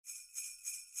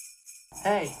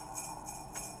Hey,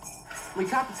 we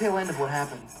caught the tail end of what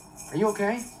happened. Are you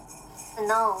okay?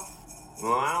 No.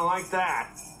 Well, I don't like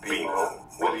that. Beemo,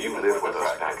 will you live with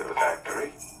us back at the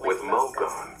factory? With Mo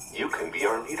gone, you can be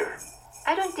our leader.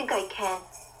 I don't think I can.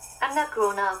 I'm not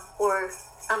grown up, or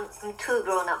I'm too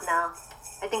grown up now.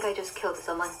 I think I just killed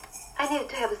someone. I needed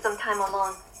to have some time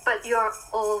alone, but you're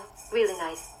all really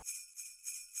nice.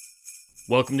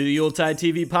 Welcome to the Yuletide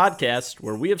TV podcast,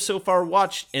 where we have so far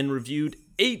watched and reviewed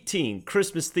 18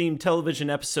 Christmas-themed television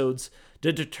episodes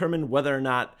to determine whether or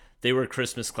not they were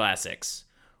Christmas classics.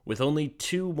 With only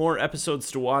 2 more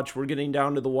episodes to watch, we're getting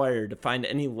down to the wire to find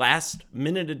any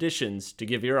last-minute additions to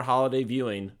give your holiday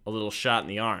viewing a little shot in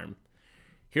the arm.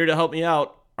 Here to help me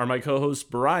out are my co-hosts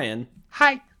Brian.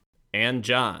 Hi. And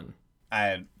John.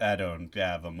 I don't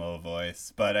have a Mo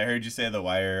voice, but I heard you say The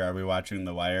Wire. Are we watching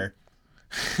The Wire?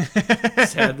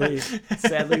 Sadly,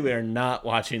 we are not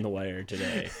watching The Wire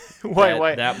today.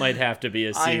 Wait. That might have to be a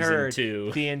I season heard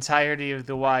 2. the entirety of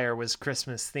The Wire was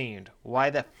Christmas themed. Why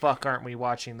the fuck aren't we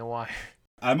watching The Wire?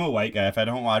 I'm a white guy. If I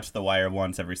don't watch The Wire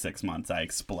once every 6 months, I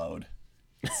explode.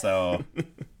 So You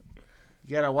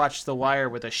gotta watch The Wire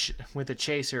with a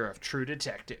chaser of True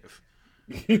Detective.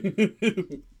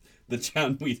 the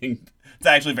John Wheating. It's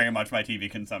actually very much my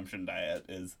TV consumption diet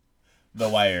is The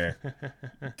Wire,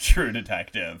 True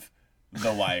Detective,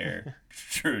 The Wire,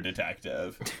 True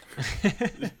Detective.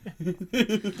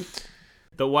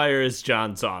 The Wire is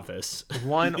John's office.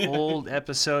 One old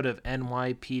episode of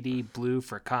NYPD Blue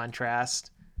for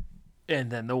contrast, and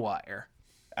then The Wire.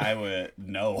 I would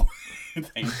no,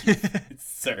 thank you,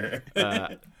 sir.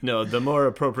 No, the more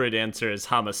appropriate answer is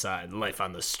Homicide, Life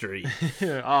on the Street.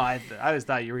 I just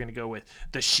thought you were gonna go with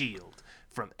The Shield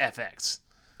from FX.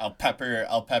 I'll pepper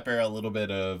a little bit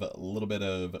of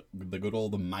the good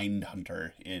old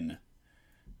Mindhunter in.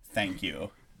 Thank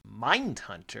you.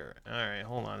 Mindhunter. All right,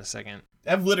 hold on a second.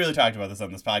 I've literally talked about this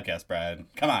on this podcast, Brad.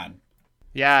 Come on.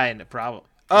 Yeah, I know, problem.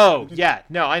 Oh, yeah.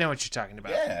 No, I know what you're talking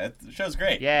about. Yeah, the show's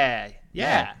great. Yeah.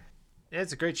 Yeah.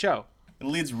 It's a great show. It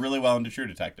leads really well into True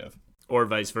Detective. Or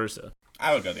vice versa.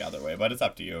 I would go the other way, but it's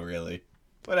up to you, really.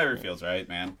 Whatever feels right,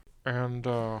 man. And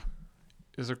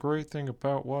is a great thing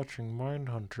about watching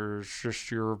Mindhunter is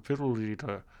just your ability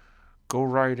to go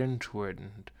right into it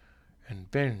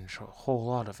and binge a whole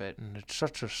lot of it, and it's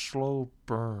such a slow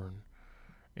burn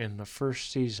in the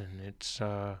first season. It's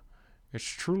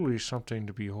truly something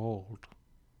to behold.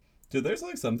 Dude, there's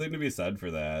like something to be said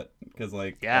for that, because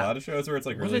like Yeah. a lot of shows where it's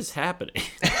like What really is happening?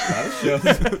 a lot of shows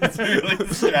it's really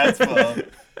stressful.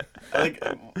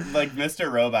 like Mr.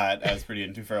 Robot I was pretty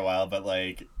into for a while, but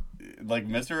like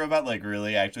Mr. Robot like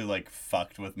really actually like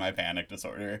fucked with my panic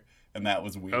disorder, and that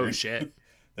was weird. Oh, shit.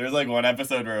 There's like one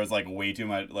episode where it was like way too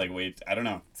much, I don't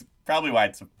know. It's probably why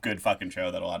it's a good fucking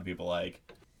show that a lot of people like.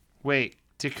 Wait,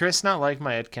 did Chris not like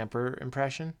my Ed Kemper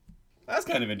impression? I was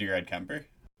kind of into your Ed Kemper.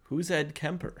 Who's Ed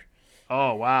Kemper?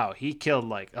 Oh, wow. He killed,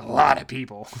 like, a lot of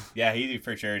people. Yeah, he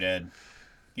for sure did.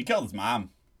 He killed his mom.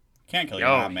 Can't kill your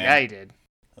Oh, mom, man. yeah, he did.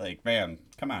 Like, man,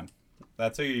 come on.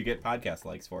 That's who you get podcast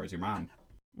likes for, is your mom.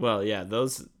 Well, yeah,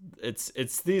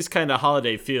 it's these kind of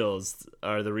holiday feels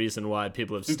are the reason why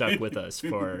people have stuck with us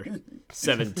for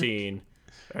 17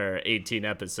 or 18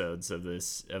 episodes of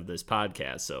this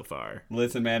podcast so far.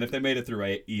 Listen, man, if they made it through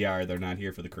ER, they're not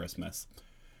here for the Christmas.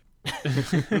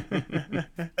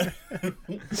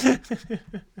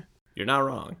 You're not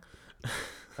wrong.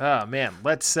 Oh, man.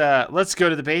 Let's go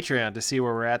to the Patreon to see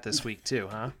where we're at this week, too,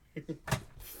 huh?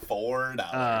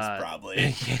 $4 probably.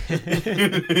 I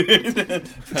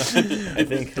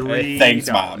think $3. Thanks,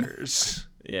 Mom.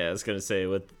 Yeah, I was gonna say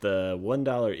with the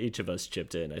 $1 each of us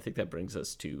chipped in, I think that brings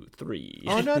us to 3.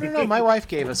 Oh, no. My wife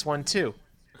gave us one, too.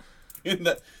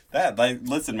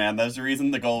 Listen, man, there's a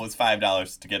reason the goal was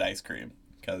 $5 to get ice cream.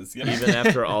 Because Even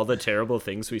after all the terrible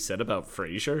things we said about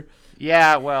Frasier.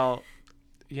 Yeah, well,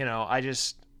 I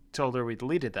just told her we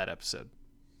deleted that episode.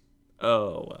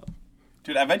 Oh well.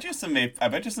 Dude, I bet you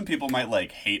some people might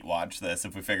like hate watch this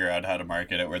if we figure out how to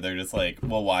market it, where they're just like,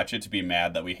 we'll watch it to be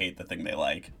mad that we hate the thing they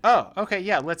like. Oh, okay,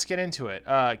 yeah, let's get into it.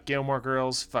 Gilmore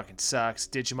Girls fucking sucks.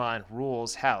 Digimon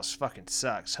rules. House fucking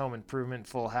sucks. Home Improvement,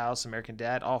 Full House, American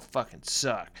Dad, all fucking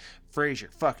suck.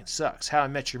 Frasier fucking sucks. How I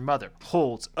Met Your Mother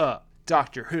holds up.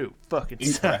 Doctor Who fucking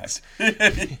sucks.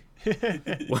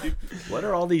 What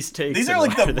are all these takes? These are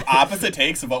like the opposite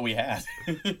takes of what we had.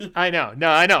 I know. No,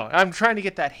 I know. I'm trying to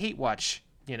get that hate watch.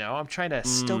 I'm trying to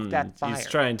stoke that fire. He's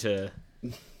trying to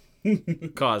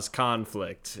cause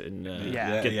conflict and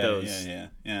get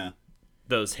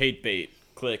those hate bait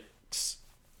clicks.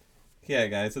 Yeah,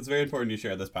 guys, it's very important you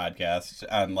share this podcast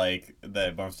on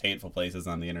the most hateful places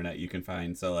on the internet you can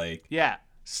find. So yeah,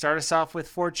 start us off with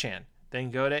 4chan.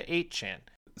 then go to 8chan.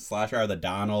 /R the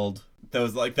Donald.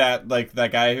 Those that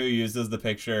guy who uses the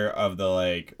picture of the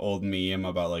like old meme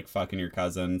about like fucking your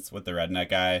cousins with the redneck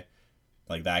guy.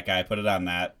 Like that guy, put it on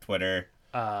that Twitter.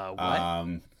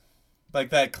 What? Like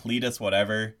that Cletus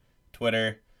whatever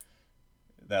Twitter.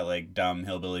 That like dumb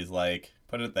hillbillies like.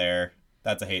 Put it there.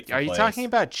 That's a hateful Are you place. talking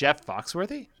about Jeff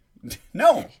Foxworthy?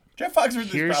 No. Jeff Foxworthy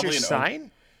is Here's probably your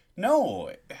sign?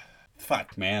 No.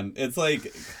 Fuck, man. It's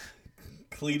like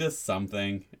Cletus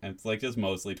something. It's like just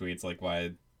mostly tweets like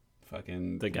why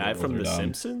fucking The guy from The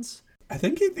Simpsons? I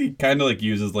think he kind of like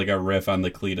uses like a riff on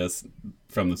the Cletus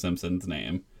from The Simpsons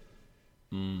name.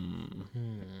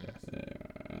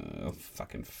 I'll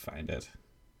fucking find it.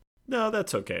 No,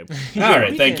 that's okay. All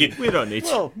right, thank you. We don't need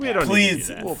to. We don't need to do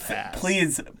that. We'll pass.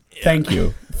 Please, thank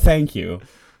you. Thank you.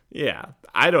 Yeah,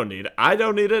 I don't need it. I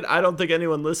don't need it. I don't think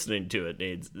anyone listening to it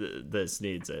needs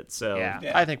it. So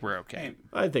Yeah, I think we're okay.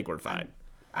 I think we're fine.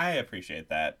 I appreciate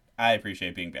that. I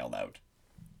appreciate being bailed out.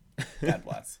 God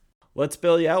bless. Let's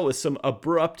bail you out with some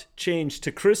abrupt change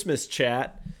to Christmas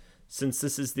chat. Since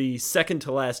this is the second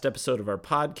to last episode of our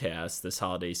podcast this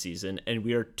holiday season, and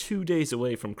we are 2 days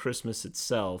away from Christmas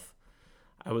itself,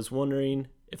 I was wondering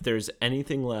if there's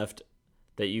anything left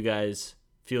that you guys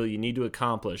feel you need to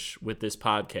accomplish with this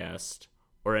podcast,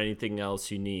 or anything else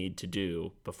you need to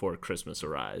do before Christmas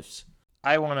arrives.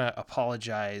 I want to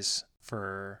apologize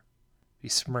for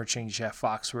besmirching Jeff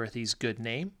Foxworthy's good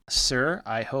name. Sir,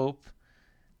 I hope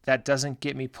that doesn't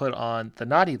get me put on the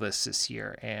naughty list this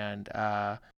year, and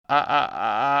I'm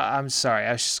sorry.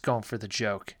 I was just going for the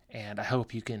joke, and I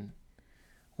hope you can.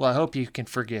 Well, I hope you can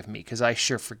forgive me, because I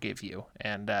sure forgive you,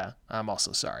 and I'm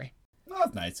also sorry. Well,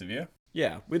 that's nice of you.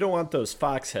 Yeah, we don't want those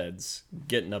foxheads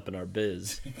getting up in our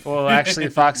biz. Well, actually,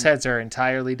 Foxheads are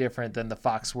entirely different than the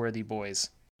Foxworthy boys.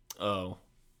 Oh,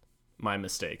 my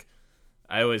mistake.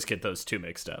 I always get those two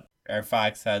mixed up. Are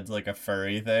fox heads like a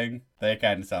furry thing? They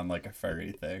kind of sound like a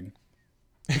furry thing.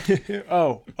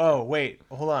 Oh, wait,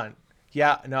 hold on.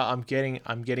 Yeah, no, I'm getting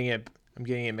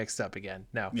it mixed up again.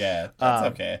 No. Yeah, that's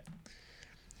okay.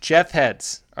 Jeff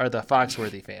heads are the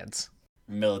Foxworthy fans.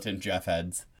 Militant Jeff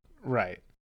heads. Right.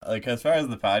 Like, as far as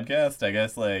the podcast, I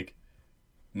guess, like,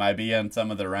 might be on some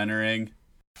of the rendering.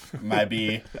 Might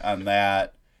be on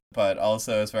that. But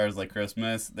also, as far as, like,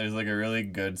 Christmas, there's, like, a really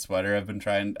good sweater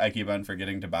I keep on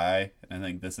forgetting to buy. And I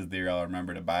think this is the year I'll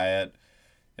remember to buy it.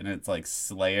 And it's, like,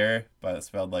 Slayer, but it's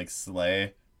spelled like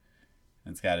Slay.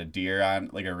 It's got a deer on,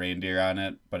 like a reindeer on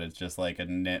it, but it's just like a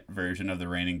knit version of the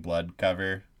Raining Blood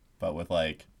cover, but with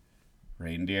like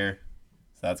reindeer.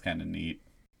 So that's kind of neat.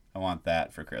 I want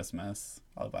that for Christmas.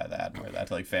 I'll buy that and wear that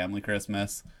to like family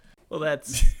Christmas. Well,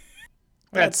 that's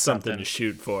something to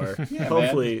shoot for. Yeah,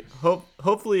 hopefully,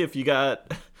 hopefully, if we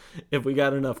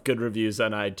got enough good reviews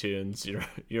on iTunes,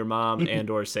 your mom and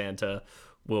or Santa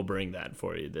will bring that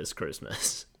for you this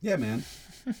Christmas. Yeah, man.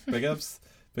 Big ups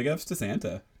to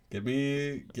Santa. Give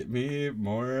me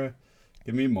more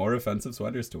offensive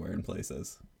sweaters to wear in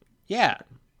places. Yeah.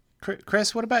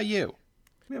 Chris, what about you?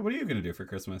 Yeah, what are you gonna do for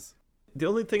Christmas? The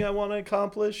only thing I want to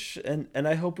accomplish, and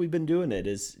I hope we've been doing it,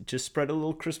 is just spread a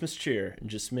little Christmas cheer and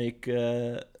just make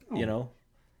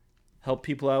help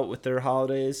people out with their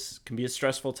holidays. It can be a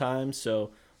stressful time,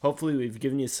 so hopefully we've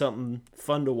given you something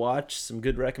fun to watch, some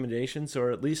good recommendations,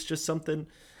 or at least just something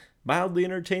mildly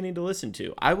entertaining to listen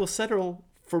to. I will settle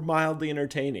for mildly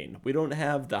entertaining. We don't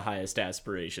have the highest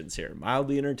aspirations here.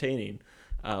 Mildly entertaining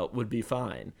would be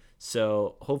fine.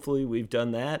 So hopefully we've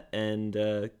done that and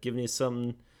given you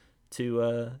something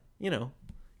to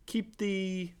keep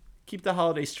the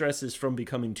holiday stresses from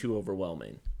becoming too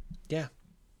overwhelming. Yeah.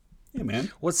 Yeah, man.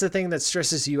 What's the thing that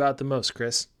stresses you out the most,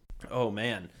 Chris? Oh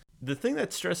man, the thing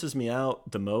that stresses me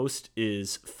out the most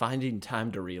is finding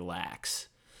time to relax,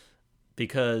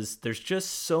 because there's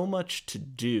just so much to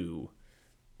do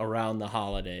around the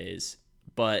holidays,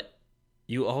 but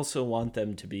you also want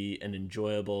them to be an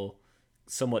enjoyable,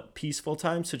 somewhat peaceful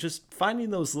time. So just finding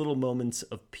those little moments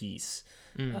of peace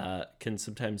can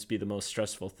sometimes be the most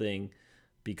stressful thing,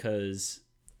 because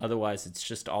otherwise it's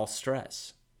just all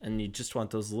stress, and you just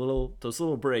want those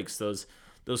little breaks, those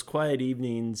quiet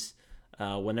evenings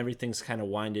when everything's kind of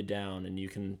winded down and you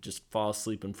can just fall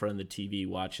asleep in front of the TV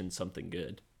watching something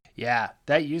good. Yeah,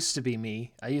 that used to be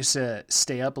me. I used to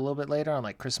stay up a little bit later on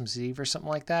like Christmas Eve or something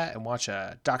like that and watch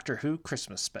a Doctor Who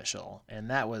Christmas special. And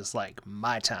that was like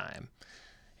my time.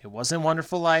 It wasn't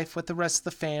Wonderful Life with the rest of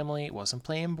the family. It wasn't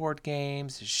playing board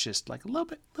games. It's just like a little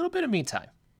bit of me time.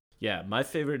 Yeah, my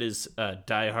favorite is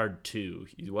Die Hard 2.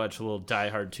 You watch a little Die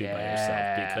Hard 2 by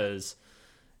yourself, because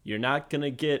you're not going to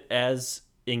get as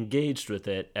engaged with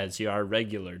it as you are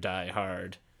regular Die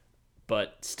Hard.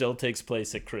 but still takes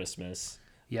place at Christmas.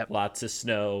 Yep. Lots of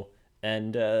snow.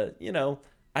 And,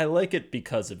 I like it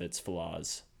because of its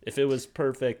flaws. If it was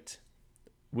perfect,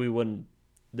 there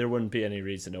wouldn't be any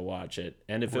reason to watch it.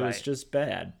 And if it was just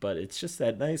bad, but it's just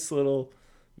that nice little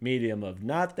medium of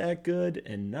not that good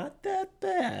and not that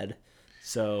bad.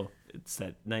 So it's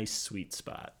that nice sweet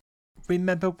spot.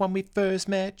 Remember when we first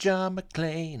met John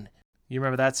McClane? You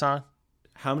remember that song?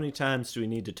 How many times do we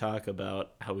need to talk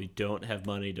about how we don't have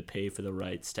money to pay for the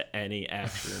rights to any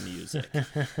actual music?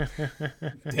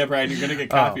 Yeah, Brian, you're going to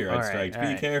get copyright all right, strikes. all Be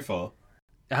right. careful.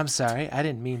 I'm sorry, I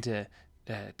didn't mean to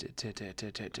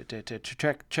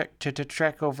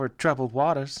trek over troubled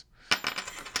waters.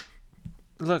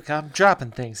 Look, I'm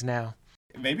dropping things now.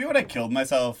 Maybe what I killed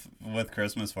myself with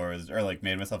Christmas for is, or like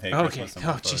made myself hate Okay. Christmas so Oh,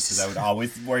 much for, Jesus. is I would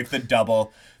always work the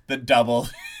double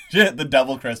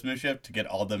Christmas shift to get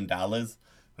all them dollars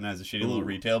when I was a shitty little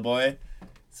retail boy.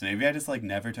 So maybe I just like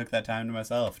never took that time to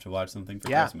myself to watch something for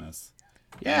Yeah. Christmas.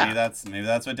 Yeah. Maybe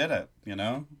that's what did it, you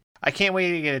know? I can't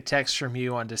wait to get a text from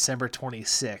you on December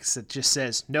 26th that just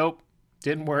says, nope,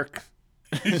 didn't work.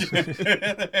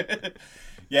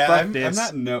 Yeah, Fuck I'm this.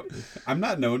 I'm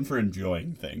not known for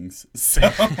enjoying things. So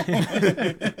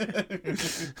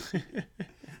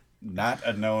not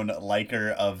a known liker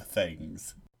of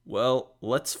things. Well,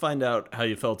 let's find out how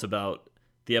you felt about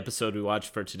the episode we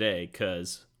watched for today,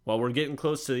 because while we're getting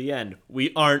close to the end,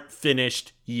 we aren't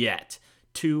finished yet.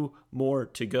 2 more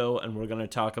to go, and we're going to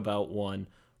talk about one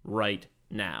right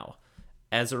now.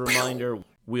 As a reminder,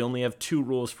 we only have 2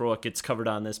 rules for what gets covered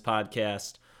on this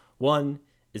podcast. One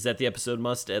is that the episode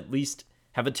must at least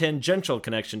have a tangential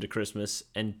connection to Christmas,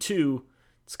 and 2,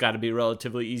 it's got to be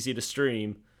relatively easy to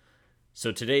stream.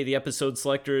 So today, the episode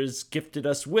selector has gifted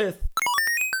us with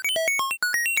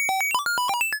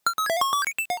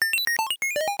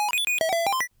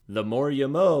The More You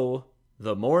Mow,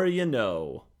 The More You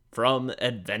Know from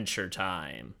Adventure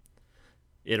Time.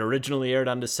 It originally aired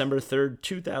on December 3rd,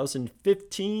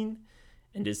 2015,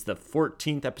 and is the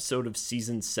 14th episode of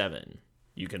Season 7.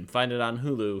 You can find it on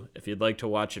Hulu if you'd like to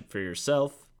watch it for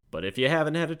yourself, but if you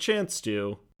haven't had a chance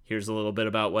to, here's a little bit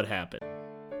about what happened.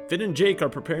 Finn and Jake are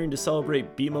preparing to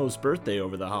celebrate BMO's birthday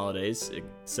over the holidays,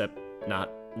 except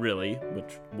not really,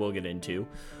 which we'll get into,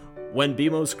 when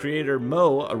BMO's creator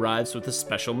Mo arrives with a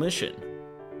special mission.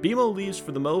 BMO leaves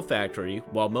for the Mo factory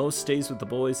while Mo stays with the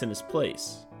boys in his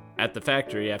place. At the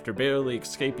factory, after barely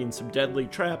escaping some deadly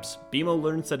traps, BMO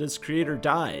learns that his creator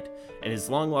died, and his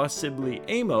long-lost sibling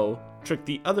Amo tricked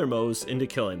the other Mo's into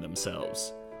killing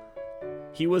themselves.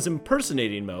 He was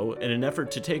impersonating Mo in an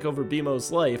effort to take over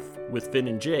BMO's life with Finn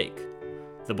and Jake.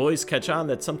 The boys catch on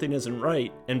that something isn't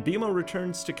right, and BMO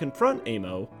returns to confront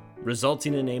Amo,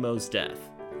 resulting in Amo's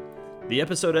death. The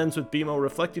episode ends with BMO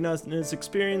reflecting on his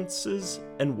experiences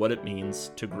and what it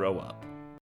means to grow up.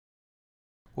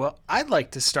 Well, I'd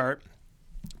like to start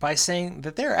by saying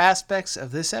that there are aspects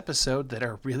of this episode that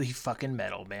are really fucking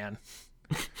metal, man.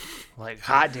 Like,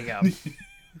 hot damn.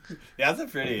 Yeah,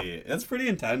 that's pretty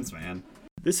intense, man.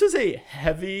 This is a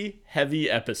heavy, heavy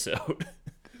episode.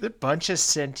 A bunch of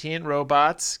sentient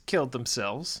robots killed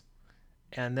themselves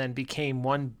and then became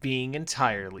one being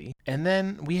entirely. And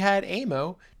then we had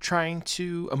Amo trying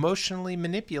to emotionally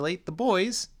manipulate the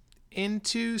boys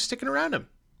into sticking around him,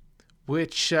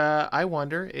 which I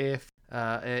wonder if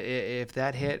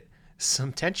that hit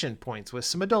some tension points with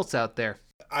some adults out there.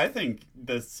 I think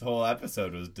this whole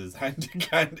episode was designed to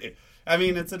kind of... I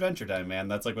mean, it's Adventure Time, man.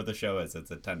 That's like what the show is.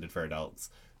 It's intended for adults.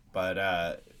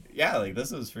 But, yeah, like,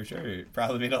 this was for sure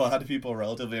probably made a lot of people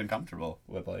relatively uncomfortable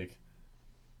with, like,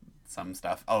 some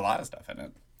stuff, a lot of stuff in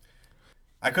it.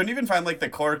 I couldn't even find, like, the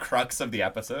core crux of the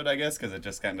episode, I guess, because it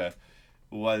just kind of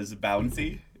was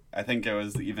bouncy. I think it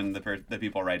was even the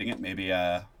people writing it maybe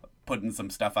putting some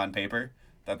stuff on paper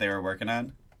that they were working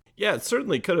on. Yeah, it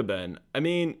certainly could have been. I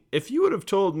mean, if you would have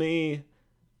told me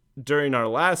during our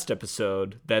last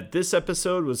episode that this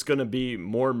episode was going to be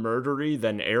more murdery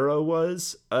than Arrow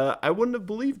was, I wouldn't have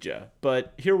believed you.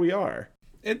 But here we are.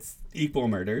 It's equal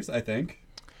murders, I think.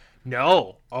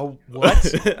 No. Oh,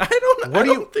 what? I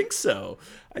don't think so.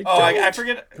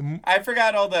 I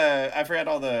forgot all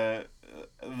the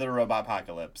robot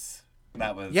apocalypse.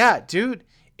 That was... Yeah, dude.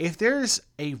 If there's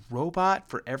a robot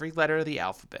for every letter of the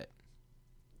alphabet,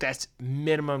 that's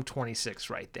minimum 26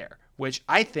 right there, which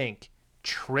I think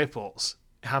triples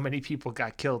how many people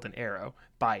got killed in Arrow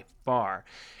by far.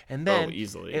 And then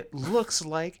easily. It looks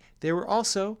like there were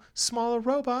also smaller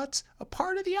robots a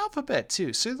part of the alphabet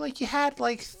too. So like you had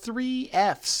like 3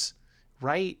 Fs,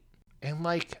 right? And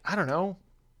like, I don't know.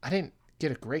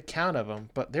 get a great count of them,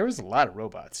 but there was a lot of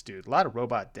robots, dude. A lot of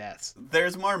robot deaths.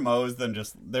 There's more Moes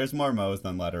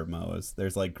than letter Moes.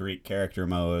 There's like Greek character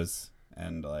Moes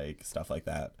and like stuff like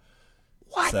that.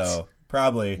 What? So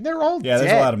probably They're all there's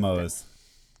dead. a lot of Moes.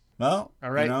 Well,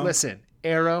 All right, you know, listen.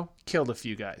 Arrow killed a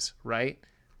few guys, right?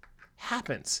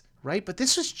 Happens, right? But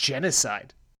this was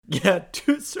genocide. Yeah,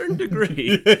 to a certain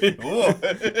degree.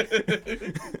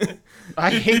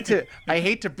 I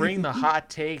hate to bring the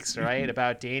hot takes, right,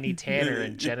 about Danny Tanner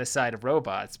and genocide of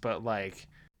robots, but like,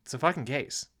 it's a fucking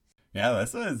case. Yeah,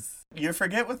 this is. You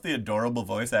forget with the adorable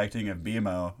voice acting of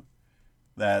BMO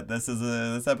that this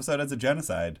episode is a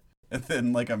genocide, and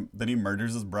then then he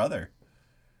murders his brother,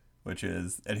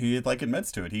 and he like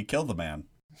admits to it. He killed the man.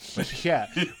 Yeah,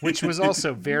 which was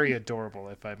also very adorable,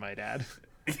 if I might add.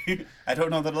 I don't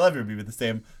know that I'll ever be the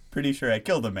same. Pretty sure I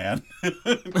killed a man.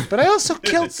 But I also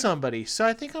killed somebody, so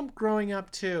I think I'm growing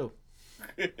up too.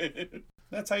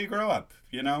 That's how you grow up,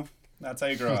 you know? That's how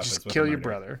you grow up. Just kill your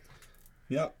brother.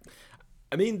 Yep.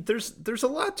 I mean, there's a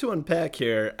lot to unpack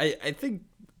here. I think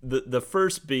the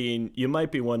first being, you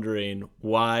might be wondering,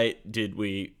 why did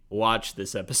we watch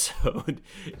this episode?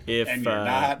 And you're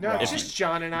not No, wrong. just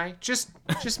John and I. Just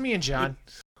me and John.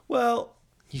 Well,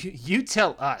 You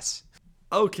tell us.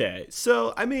 okay.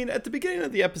 So, I mean, at the beginning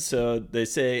of the episode, they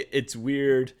say it's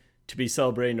weird to be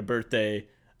celebrating a birthday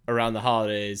around the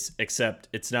holidays, except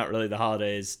it's not really the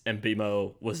holidays, and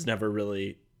BMO was never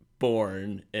really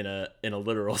born in a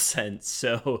literal sense.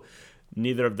 So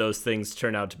neither of those things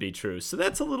turn out to be true. So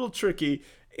that's a little tricky.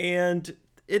 And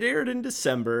it aired in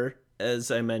December,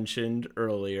 as I mentioned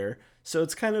earlier. So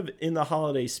it's kind of in the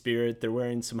holiday spirit. They're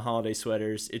wearing some holiday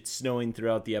sweaters. It's snowing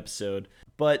throughout the episode.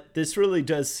 But this really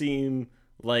does seem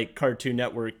like Cartoon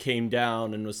Network came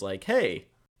down and was like, hey,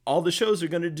 all the shows are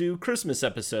going to do Christmas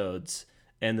episodes.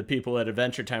 And the people at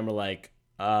Adventure Time were like,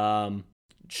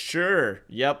 sure,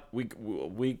 yep, we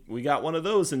got one of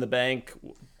those in the bank,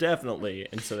 definitely.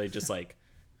 And so they just like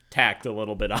tacked a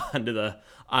little bit onto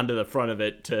the front of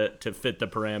it to fit the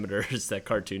parameters that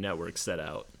Cartoon Network set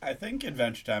out. I think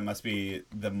Adventure Time must be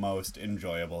the most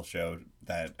enjoyable show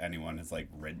that anyone has like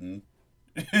written.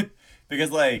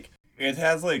 Because like it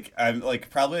has like I'm like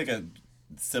probably like a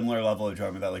similar level of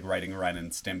enjoyment that like writing Ren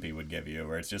and Stimpy would give you,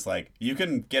 where it's just like you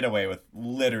can get away with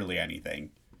literally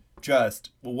anything,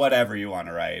 just whatever you want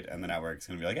to write, and the network's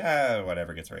gonna be like,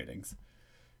 whatever gets ratings.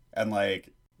 And like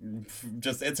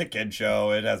just it's a kid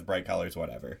show, it has bright colors,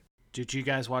 whatever. Did you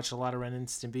guys watch a lot of Ren and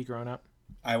Stimpy growing up?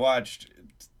 I watched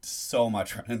so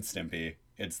much Ren and Stimpy.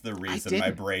 It's the reason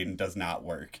my brain does not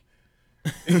work. I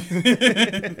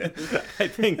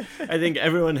think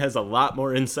everyone has a lot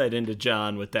more insight into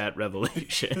John with that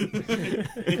revelation.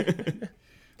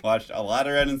 Watched a lot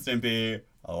of Ren and Stimpy,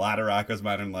 a lot of Rocko's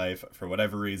Modern Life. For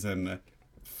whatever reason,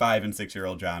 5 and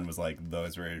 6-year-old John was like,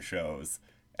 those were his shows.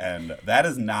 And that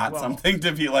is not something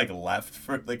to be like left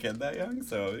for the kid that young.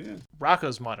 So yeah.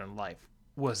 Rocko's Modern Life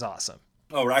was awesome.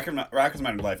 Oh, Rocko's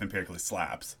Modern Life empirically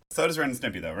slaps. So does Ren and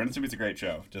Stimpy though. Ren and Stimpy's a great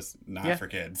show, just not for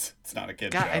kids. It's not a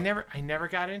kid show. I never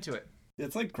got into it.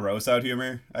 It's like gross out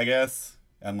humor, I guess,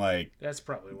 and like That's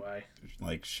probably why.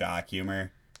 like shock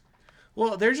humor.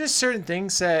 Well, there's just certain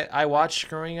things that I watched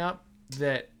growing up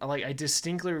that like I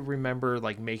distinctly remember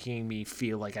like making me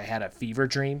feel like I had a fever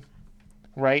dream,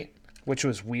 right? Which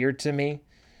was weird to me.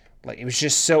 Like it was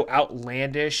just so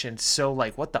outlandish and so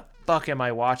like, what the fuck am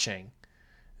I watching?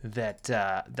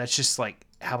 That's just like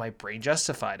how my brain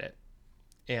justified it.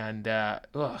 And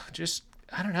just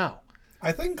I don't know.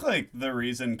 I think like the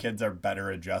reason kids are better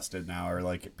adjusted now, or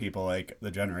like people like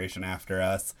the generation after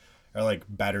us are like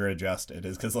better adjusted,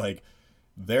 is because like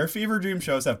their fever dream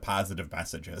shows have positive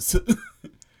messages.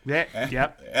 Yeah,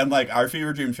 yep. And like our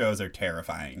fever dream shows are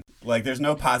terrifying. Like there's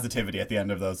no positivity at the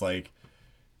end of those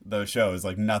shows.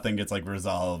 Like nothing gets like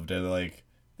resolved, and like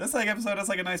this like episode is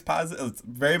like a nice positive. It's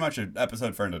very much an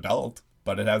episode for an adult,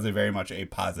 but it has a very much a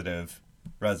positive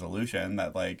resolution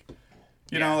that like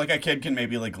you know like a kid can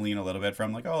maybe like glean a little bit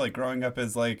from, like, oh, like growing up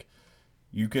is like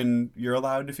you're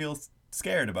allowed to feel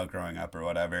scared about growing up or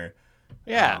whatever.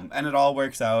 Yeah. And it all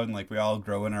works out, and like we all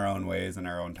grow in our own ways in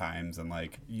our own times, and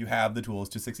like you have the tools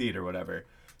to succeed or whatever.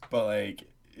 But like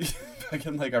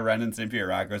fucking like a Ren and Stimpy or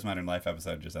Rocko's Modern Life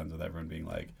episode just ends with everyone being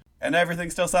like, and everything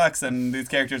still sucks and these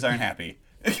characters aren't happy.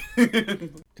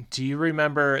 Do you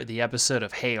remember the episode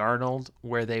of Hey Arnold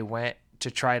where they went to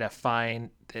try to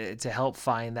help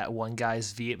find that one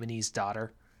guy's Vietnamese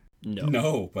daughter?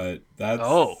 No, but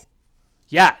that's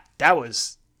yeah, that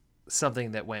was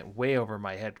something that went way over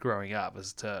my head growing up.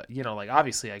 Was to, you know, like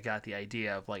obviously I got the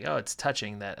idea of like, oh, it's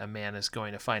touching that a man is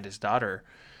going to find his daughter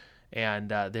and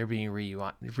they're being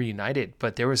reunited.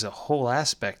 But there was a whole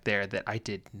aspect there that I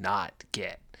did not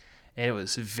get, and it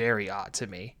was very odd to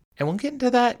me. And we'll get into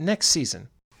that next season.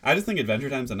 I just think Adventure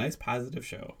Time's a nice, positive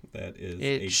show.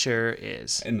 Sure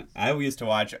is. And I used to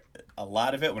watch a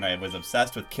lot of it when I was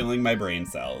obsessed with killing my brain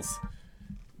cells.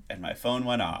 And my phone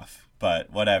went off.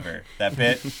 But whatever. That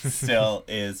bit still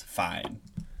is fine.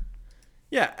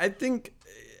 Yeah, I think,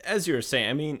 as you were saying,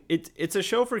 I mean, it's a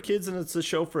show for kids and it's a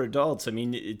show for adults. I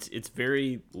mean, it's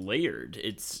very layered.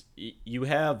 You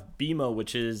have BMO,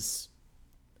 which is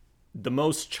the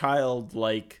most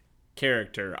childlike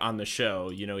character on the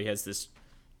show. You know, he has this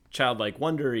childlike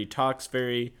wonder. He talks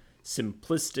very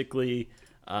simplistically,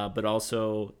 but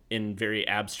also in very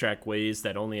abstract ways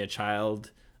that only a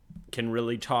child can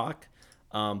really talk.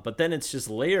 But then it's just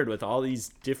layered with all these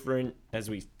different, as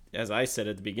I said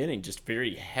at the beginning, just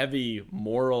very heavy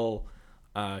moral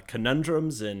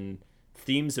conundrums and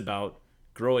themes about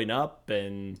growing up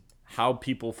and how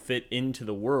people fit into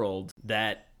the world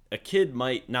that a kid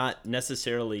might not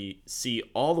necessarily see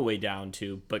all the way down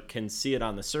to, but can see it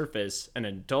on the surface. An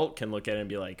adult can look at it and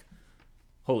be like,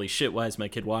 holy shit, why is my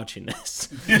kid watching this?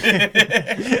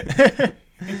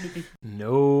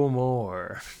 No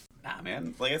more. Nah,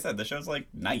 man. Like I said, the show's like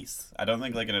nice. I don't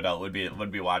think like an adult would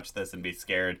be watch this and be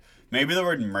scared. Maybe the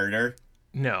word murder.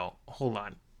 No, hold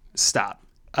on. Stop.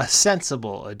 A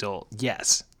sensible adult,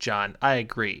 yes, John, I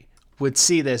agree, would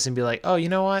see this and be like, oh, you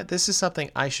know what? This is something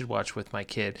I should watch with my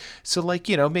kid. So, like,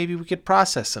 you know, maybe we could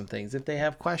process some things if they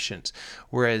have questions.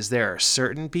 Whereas there are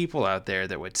certain people out there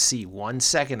that would see 1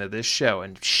 second of this show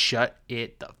and shut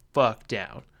it the fuck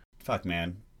down. Fuck,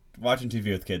 man. Watching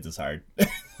TV with kids is hard.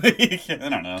 I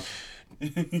don't know.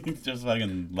 Just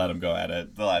fucking let them go at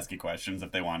it. They'll ask you questions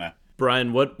if they want to.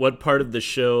 Brian, what part of the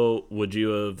show would you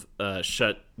have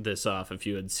shut this off if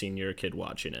you had seen your kid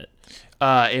watching it?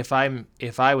 If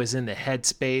I was in the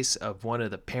headspace of one of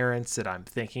the parents that I'm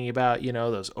thinking about, you know,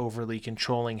 those overly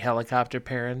controlling helicopter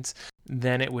parents,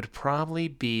 then it would probably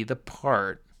be the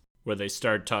part where they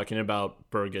start talking about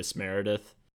Burgess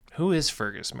Meredith. Who is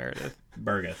Fergus Meredith?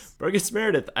 Burgess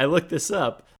Meredith. I looked this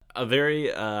up. A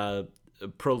very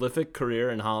prolific career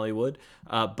in Hollywood,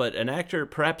 but an actor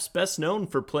perhaps best known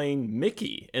for playing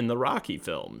Mickey in the Rocky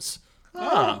films.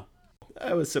 Oh.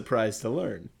 I was surprised to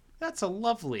learn. That's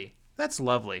lovely. That's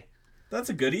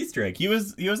a good Easter egg. He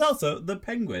was also the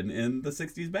Penguin in the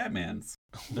 60s Batmans.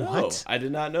 What? I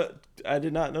did not know. I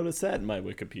did not notice that in my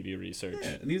Wikipedia research.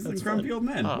 Yeah, and he's in Grumpy Old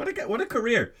Men. Oh. What a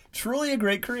career. Truly a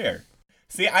great career.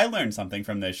 See, I learned something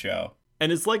from this show.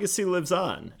 And his legacy lives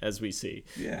on, as we see.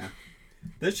 Yeah.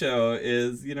 This show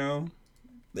is, you know,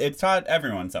 it's taught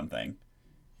everyone something.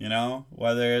 You know,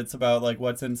 whether it's about, like,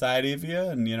 what's inside of you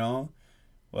and, you know,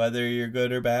 whether you're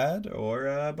good or bad, or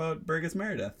about Burgess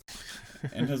Meredith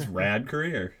and his rad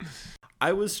career.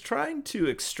 I was trying to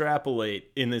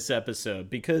extrapolate in this episode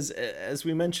because, as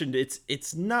we mentioned,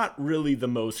 it's not really the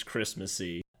most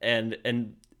Christmassy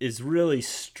and is really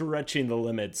stretching the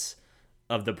limits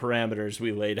of the parameters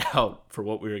we laid out for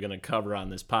what we were going to cover on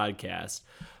this podcast.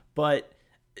 But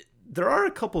there are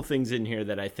a couple things in here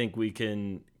that I think we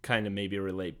can kind of maybe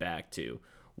relate back to.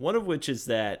 One of which is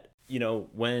that, you know,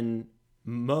 when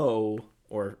Mo,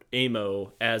 or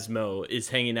Amo as Mo, is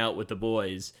hanging out with the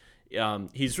boys,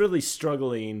 he's really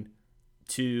struggling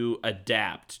to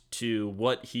adapt to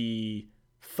what he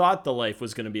thought the life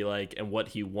was going to be like and what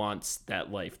he wants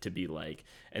that life to be like.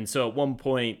 And so at one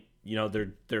point, you know,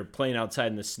 they're playing outside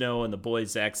in the snow and the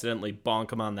boys accidentally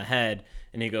bonk him on the head,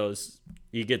 and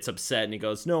he gets upset and he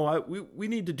goes, no, we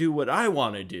need to do what I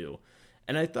want to do.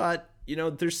 And I thought, you know,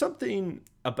 there's something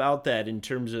about that in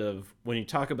terms of when you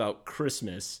talk about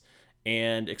Christmas,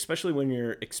 and especially when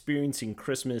you're experiencing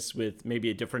Christmas with maybe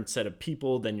a different set of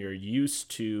people than you're used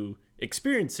to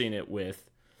experiencing it with,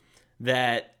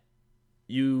 that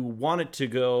you want it to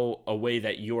go a way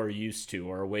that you're used to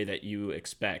or a way that you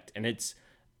expect. And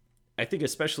I think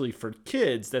especially for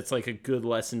kids, that's like a good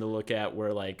lesson to look at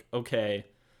where, like, okay,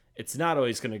 it's not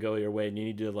always going to go your way and you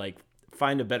need to, like,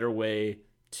 find a better way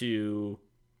to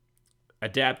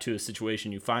adapt to a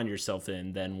situation you find yourself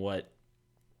in than what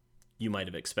you might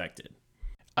have expected.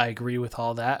 I agree with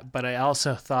all that, but I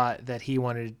also thought that he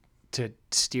wanted to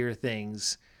steer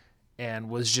things and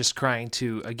was just trying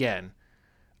to, again,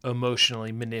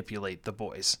 emotionally manipulate the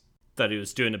boys. Thought he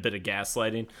was doing a bit of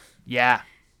gaslighting. Yeah.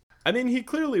 I mean, he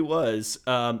clearly was.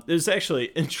 There's actually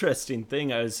an interesting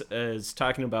thing I was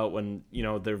talking about when, you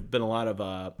know, there have been a lot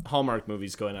of Hallmark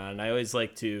movies going on, and I always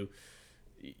like to,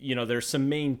 you know, there's some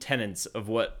main tenets of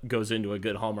what goes into a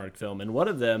good Hallmark film, and one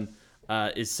of them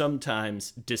is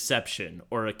sometimes deception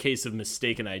or a case of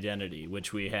mistaken identity,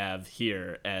 which we have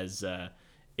here as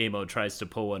Amo tries to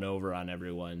pull one over on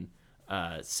everyone,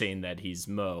 saying that he's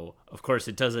Mo. Of course,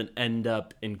 it doesn't end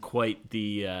up in quite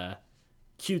the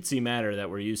cutesy manner that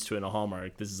we're used to in a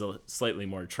Hallmark. This is slightly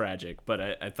more tragic, but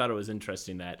I thought it was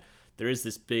interesting that there is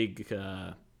this big...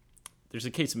 there's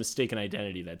a case of mistaken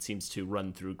identity that seems to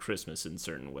run through Christmas in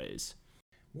certain ways.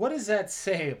 What does that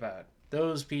say about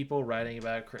those people writing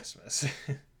about Christmas?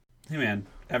 Hey man,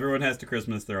 everyone has to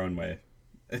Christmas their own way.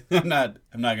 I'm not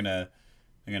gonna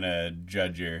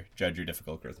judge your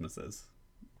difficult Christmases.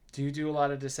 Do you do a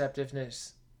lot of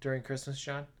deceptiveness during Christmas,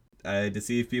 John? I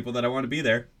deceive people that I want to be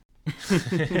there.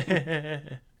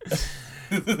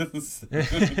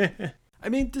 I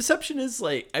mean, deception is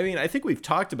like, I mean, I think we've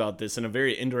talked about this in a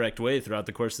very indirect way throughout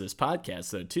the course of this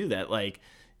podcast, though, too, that, like,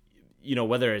 you know,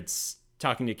 whether it's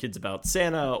talking to kids about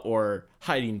Santa or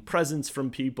hiding presents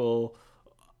from people,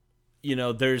 you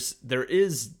know, there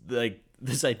is, like,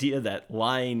 this idea that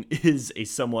lying is a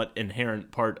somewhat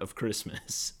inherent part of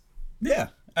Christmas. Yeah.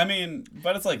 I mean,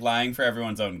 but it's like lying for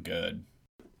everyone's own good.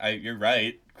 You're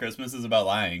right. Christmas is about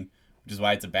lying, which is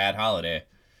why it's a bad holiday.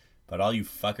 But all you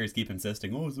fuckers keep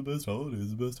insisting, oh, it's the best holiday,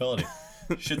 it's the best holiday.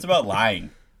 Shit's about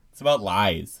lying. It's about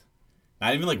lies.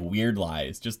 Not even like weird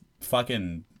lies. Just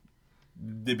fucking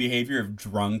the behavior of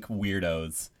drunk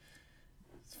weirdos.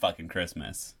 It's fucking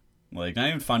Christmas. Like, not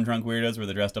even fun drunk weirdos where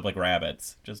they're dressed up like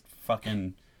rabbits. Just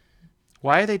fucking...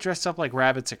 Why are they dressed up like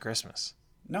rabbits at Christmas?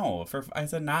 No, I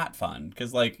said not fun.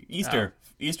 Because, like,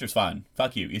 Easter's fun.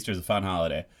 Fuck you. Easter's a fun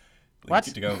holiday. What?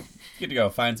 You get to go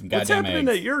find some What's goddamn happening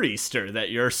eggs. at your Easter that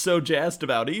you're so jazzed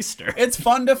about Easter? It's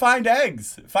fun to find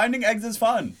eggs. Finding eggs is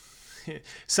fun.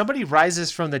 Somebody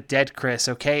rises from the dead, Chris,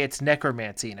 okay? It's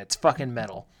necromancy and it's fucking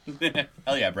metal.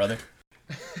 Hell yeah, brother.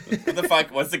 What the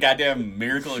fuck? What's the goddamn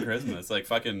miracle of Christmas? Like,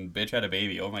 fucking bitch had a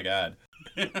baby. Oh my god.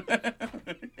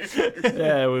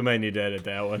 Yeah, we might need to edit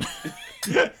that one.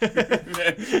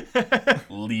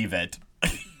 Leave it.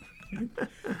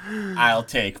 I'll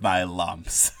take my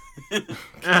lumps.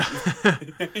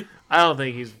 I don't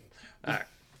think he's... All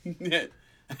right.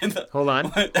 Hold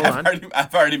on.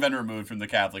 I've already been removed from the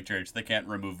Catholic Church. They can't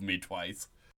remove me twice.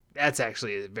 That's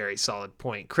actually a very solid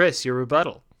point. Chris, your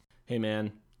rebuttal. Hey,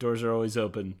 man, doors are always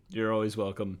open. You're always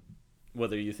welcome,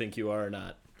 whether you think you are or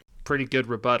not. Pretty good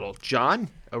rebuttal. John,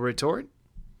 a retort?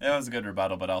 It was a good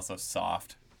rebuttal, but also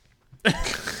soft.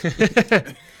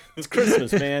 It's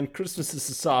Christmas, man. Christmas is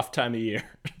a soft time of year.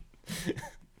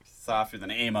 Softer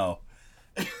than Amo.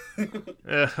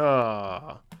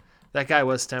 Oh, that guy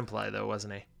was Templi, though,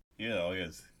 wasn't he? Yeah, he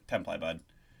was Templi, bud.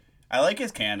 I like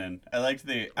his canon. I liked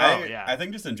the... yeah. I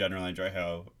think just in general, I enjoy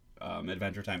how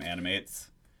Adventure Time animates.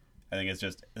 I think it's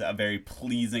just a very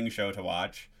pleasing show to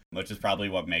watch, which is probably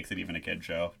what makes it even a kid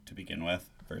show to begin with,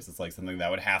 versus like something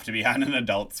that would have to be on an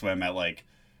Adult Swim at like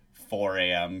 4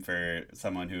 a.m. for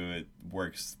someone who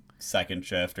works second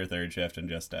shift or third shift and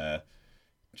just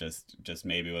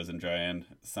maybe was enjoying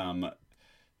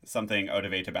something out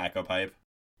of a tobacco pipe.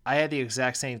 I had the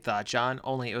exact same thought, John,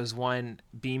 only it was when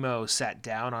BMO sat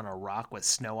down on a rock with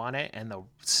snow on it and the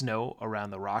snow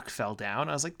around the rock fell down.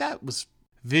 I was like, that was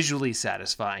visually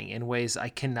satisfying in ways I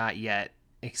cannot yet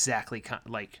exactly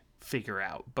figure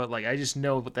out. But like, I just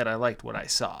know that I liked what I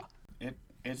saw.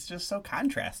 It's just so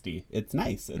contrasty. It's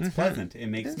nice. It's pleasant. It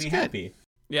makes me happy.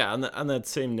 Yeah, on that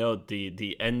same note,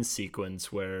 the end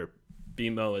sequence where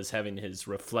BMO is having his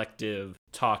reflective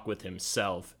talk with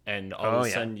himself, and all of a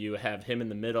sudden you have him in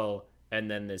the middle, and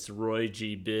then this Roy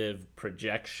G. Biv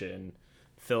projection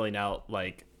filling out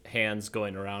like hands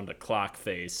going around a clock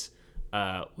face,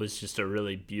 was just a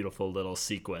really beautiful little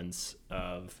sequence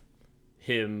of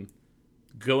him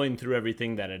going through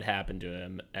everything that had happened to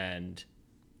him and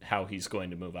how he's going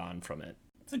to move on from it.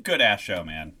 It's a good ass show,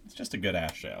 man. It's just a good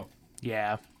ass show.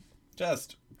 Yeah.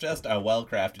 Just a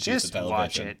well-crafted piece of television.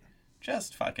 Just watch it.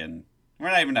 Just fucking... We're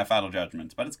not even at Final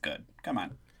Judgments, but it's good. Come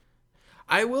on.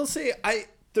 I will say,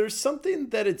 there's something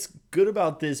that it's good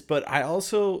about this, but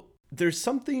there's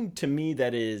something to me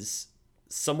that is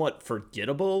somewhat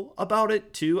forgettable about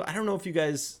it, too. I don't know if you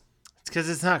guys... It's because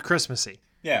it's not Christmassy.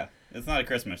 Yeah, it's not a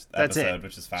Christmas That's episode, it.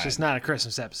 Which is fine. It's just not a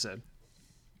Christmas episode.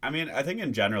 I mean, I think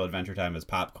in general, Adventure Time is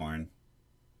popcorn.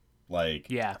 Like,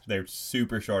 yeah, they're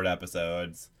super short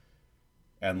episodes.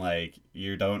 And, like,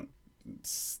 you don't...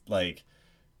 Like,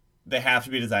 they have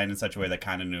to be designed in such a way that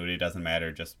continuity doesn't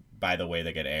matter just by the way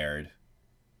they get aired.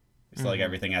 So, like,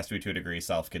 everything has to be to a degree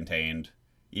self-contained,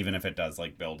 even if it does,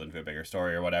 like, build into a bigger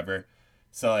story or whatever.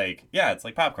 So, like, yeah, it's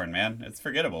like popcorn, man. It's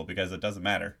forgettable because it doesn't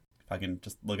matter. Fucking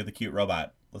just look at the cute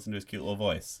robot. Listen to his cute little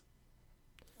voice.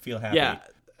 Feel happy. Yeah,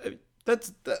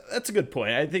 That's a good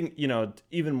point. I think,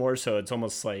 even more so, it's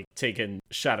almost like taking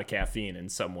a shot of caffeine in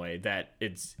some way, that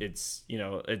it's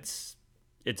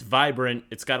vibrant.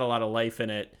 It's got a lot of life in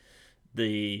it.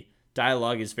 The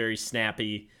dialogue is very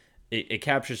snappy. It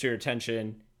captures your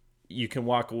attention. You can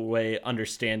walk away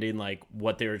understanding like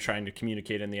what they were trying to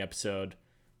communicate in the episode.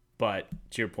 But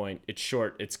to your point, it's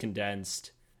short, it's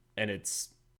condensed, and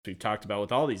we've talked about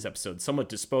with all these episodes, somewhat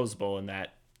disposable in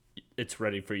that it's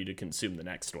ready for you to consume the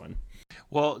next one.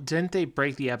 Well, didn't they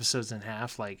break the episodes in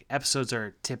half? Like, episodes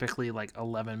are typically like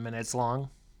 11 minutes long.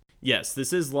 Yes,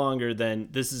 this is longer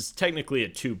this is technically a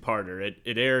two-parter.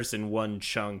 It airs in one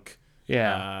chunk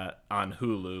on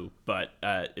Hulu, but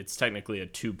it's technically a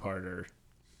two-parter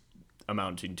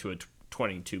amounting to a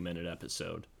 22-minute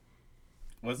episode.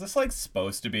 Was this like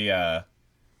supposed to be a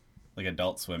like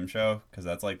Adult Swim show? Because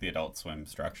that's like the Adult Swim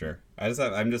structure.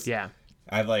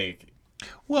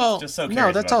 Well, just so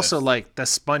no, that's about also this. like the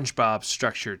SpongeBob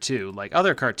structure too. Like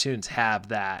other cartoons have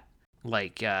that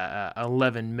like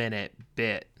 11-minute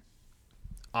bit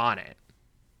on it.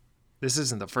 This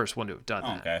isn't the first one to have done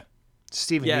that. Okay.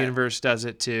 Steven Universe does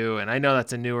it too, and I know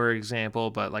that's a newer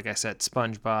example, but like I said,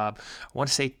 SpongeBob. I want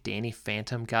to say Danny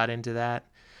Phantom got into that.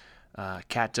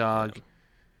 Cat Dog.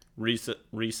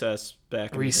 Recess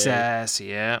back in Recess, the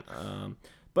day. yeah.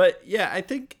 But yeah, I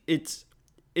think it's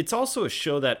also a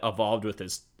show that evolved with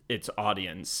its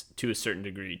audience to a certain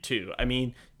degree too. I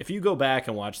mean, if you go back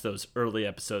and watch those early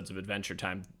episodes of Adventure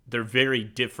Time, they're very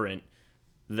different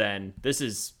than this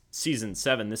is season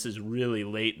 7. This is really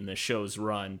late in the show's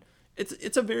run.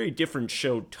 It's a very different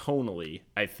show tonally,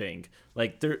 I think.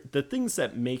 Like the things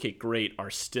that make it great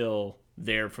are still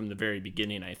there from the very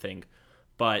beginning, I think.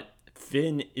 But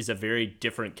Finn is a very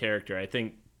different character. I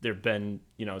think there've been,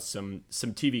 some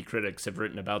TV critics have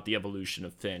written about the evolution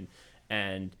of Finn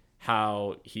and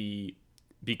how he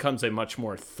becomes a much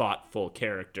more thoughtful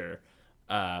character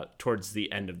towards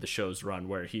the end of the show's run,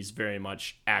 where he's very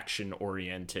much action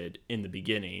oriented in the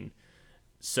beginning.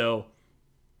 So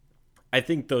I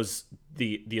think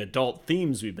the adult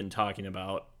themes we've been talking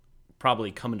about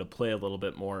probably come into play a little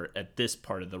bit more at this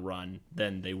part of the run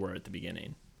than they were at the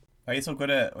beginning. Why are you so good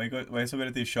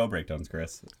at these show breakdowns,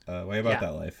 Chris? Why about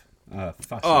that life?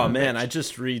 Oh man, I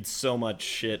just read so much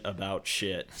shit about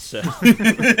shit. So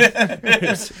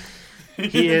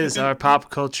he is our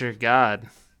pop culture god.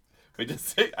 We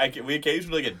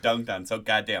occasionally get dunked on so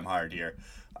goddamn hard here.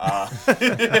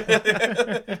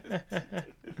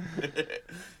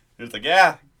 It's like,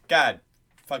 yeah, God,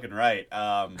 fucking right.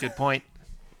 Good point.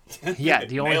 Yeah,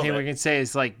 the only thing we can say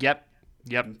is like, yep.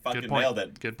 Fucking good point. nailed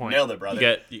it. Good point. Nailed it,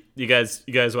 brother. You guys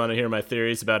want to hear my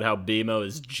theories about how BMO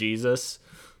is Jesus?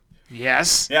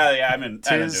 Yes. Yeah, I'm into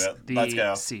Tis it. Let's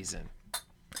go. Season.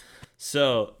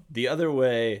 So the other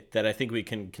way that I think we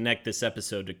can connect this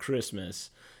episode to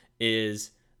Christmas is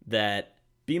that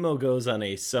BMO goes on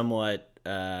a somewhat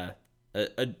a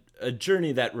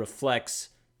journey that reflects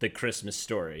the Christmas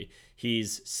story.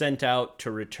 He's sent out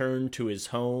to return to his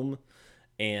home,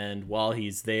 and while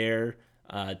he's there,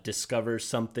 discovers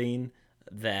something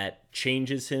that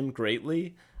changes him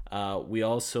greatly. We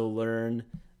also learn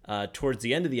towards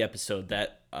the end of the episode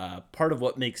that part of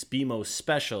what makes BMO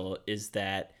special is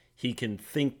that he can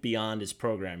think beyond his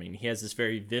programming. He has this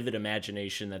very vivid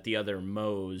imagination that the other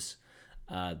Moes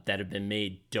that have been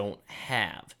made don't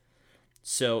have.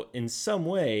 So in some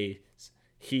way,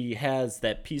 he has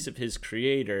that piece of his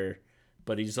creator,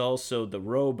 but he's also the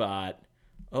robot.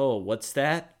 Oh, what's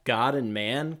that? God and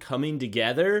man coming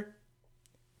together?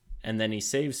 And then he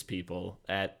saves people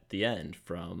at the end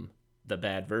from the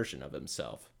bad version of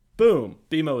himself. Boom!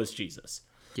 BMO is Jesus.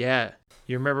 Yeah.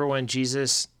 You remember when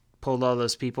Jesus pulled all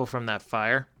those people from that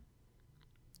fire?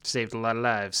 Saved a lot of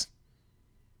lives.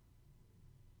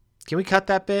 Can we cut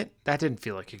that bit? That didn't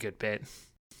feel like a good bit.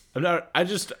 I'm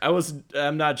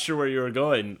not sure where you were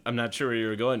going. I'm not sure where you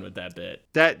were going with that bit.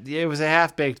 It was a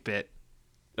half-baked bit.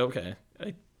 Okay.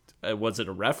 Was it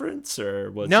a reference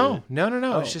or was No. it?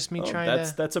 No. It's just me trying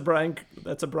to. That's a Brian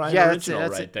original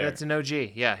right there. That's an OG.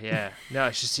 Yeah. No,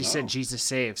 it's just he said Jesus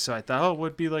saved, so I thought, it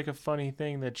would be like a funny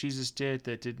thing that Jesus did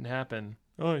that didn't happen.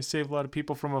 Oh, he saved a lot of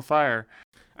people from a fire.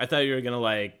 I thought you were gonna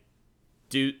like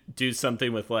do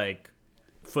something with like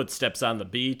footsteps on the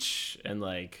beach and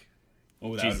like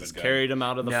Jesus carried him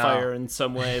out of the fire in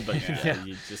some way, but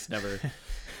you just never.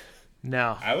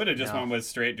 No. I would have just went with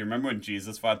straight. Do you remember when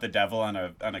Jesus fought the devil on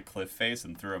a cliff face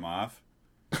and threw him off?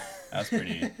 That's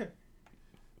pretty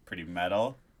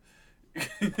metal.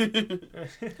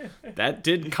 That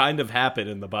did kind of happen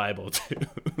in the Bible too.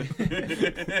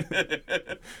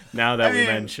 Now that we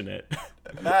mention it.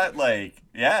 That that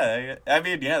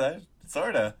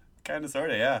sorta,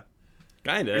 yeah.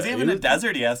 Kinda. There's even a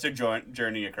desert he has to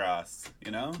journey across,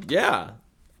 you know? Yeah.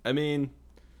 I mean,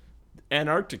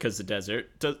 Antarctica's a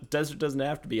desert. Desert doesn't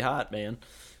have to be hot, man.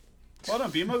 Hold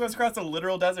on, BMO goes across a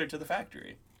literal desert to the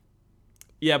factory.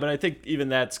 Yeah, but I think even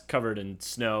that's covered in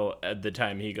snow at the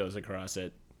time he goes across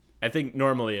it. I think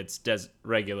normally it's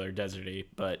regular deserty,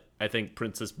 but I think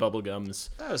Princess Bubblegum's...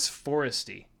 That was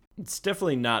foresty. It's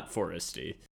definitely not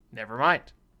foresty. Never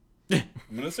mind. I'm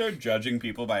going to start judging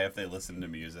people by if they listen to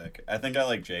music. I think I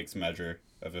like Jake's measure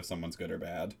of if someone's good or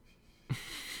bad. I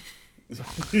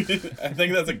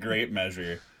think that's a great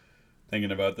measure,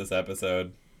 thinking about this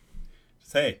episode.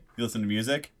 Just, hey, you listen to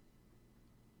music?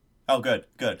 Oh, good.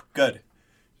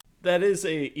 That is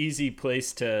a easy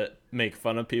place to make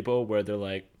fun of people where they're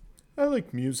like, I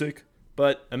like music.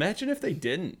 But imagine if they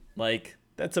didn't. Like,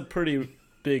 that's a pretty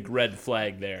big red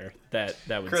flag there that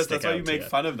would Chris, stick that's why out you to make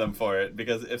fun of them for it,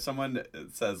 because if someone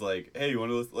says like, hey, you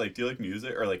want to listen, like, do you like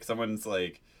music, or like someone's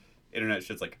like internet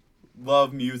shit's like,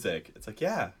 love music, it's like,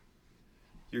 yeah,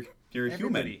 you're a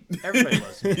human. Everybody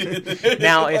loves music.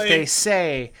 Now if they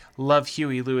say love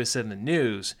Huey Lewis and the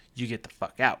News, you get the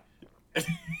fuck out.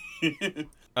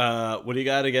 What do you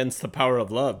got against the power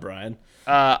of love, Brian?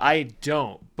 I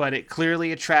don't, but it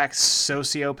clearly attracts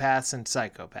sociopaths and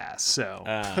psychopaths. So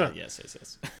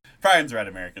yes. Brian's read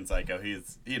American Psycho.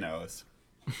 He knows.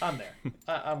 I'm there.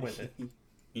 I'm with it.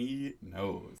 He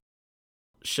knows.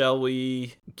 Shall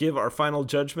we give our final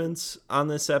judgments on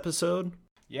this episode?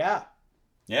 Yeah.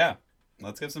 Yeah.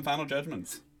 Let's give some final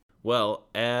judgments. Well,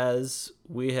 as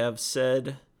we have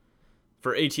said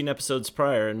for 18 episodes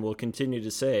prior, and we'll continue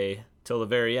to say till the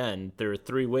very end, there are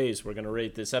 3 ways we're going to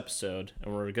rate this episode,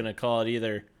 and we're going to call it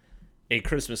either a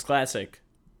Christmas classic,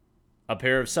 a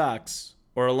pair of socks,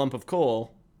 or a lump of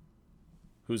coal.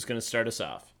 Who's going to start us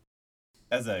off?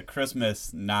 As a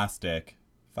Christmas Gnostic,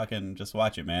 fucking just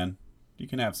watch it, man. You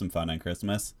can have some fun on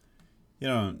Christmas. You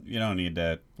don't need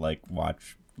to like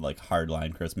watch like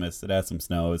Hardline Christmas. It has some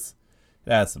snows.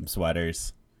 It has some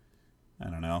sweaters. I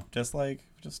don't know.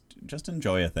 Just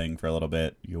enjoy a thing for a little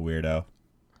bit, you weirdo.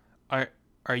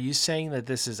 Are you saying that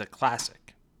this is a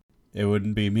classic? It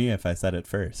wouldn't be me if I said it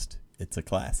first. It's a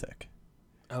classic.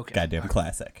 Okay. Goddamn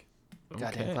classic.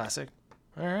 Goddamn classic.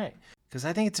 All right. Because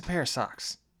I think it's a pair of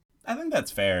socks. I think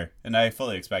that's fair, and I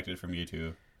fully expect it from you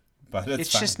too. But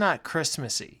it's fine. Just not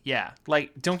Christmassy. Yeah.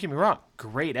 Like, don't get me wrong.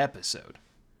 Great episode.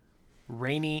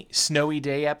 Rainy, snowy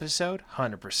day episode.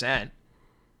 100%.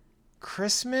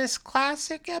 Christmas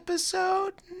classic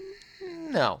episode?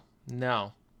 No.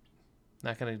 Not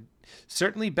going to...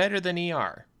 Certainly better than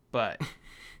ER, but...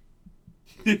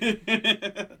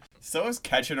 So is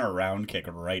catching a round kick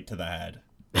right to the head.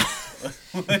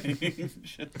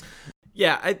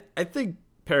 Yeah, I think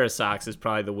pair of socks is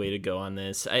probably the way to go on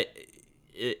this.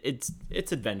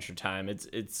 It's Adventure Time.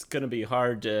 It's gonna be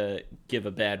hard to give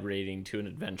a bad rating to an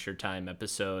Adventure Time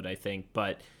episode, I think,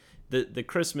 but the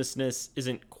Christmasness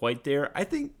isn't quite there. I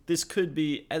think this could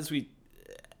be, as we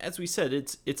said,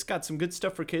 it's got some good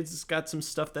stuff for kids. It's got some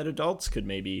stuff that adults could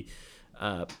maybe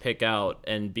pick out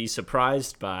and be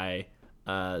surprised by.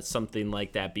 Something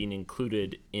like that being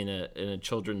included in a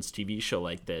children's TV show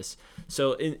like this.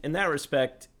 So in that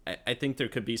respect, I think there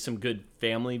could be some good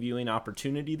family viewing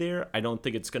opportunity there. I don't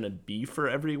think it's going to be for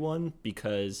everyone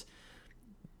because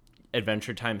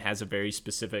Adventure Time has a very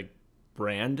specific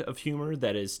brand of humor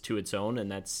that is to its own,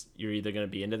 and that's you're either going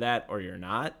to be into that or you're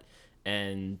not.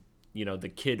 And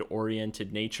the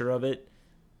kid-oriented nature of it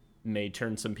may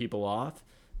turn some people off.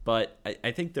 But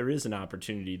I think there is an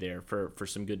opportunity there for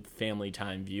some good family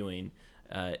time viewing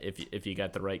if you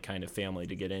got the right kind of family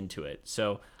to get into it.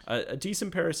 So a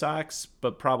decent pair of socks,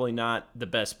 but probably not the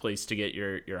best place to get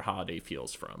your holiday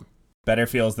feels from. Better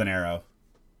feels than Arrow.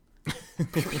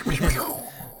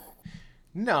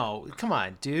 No, come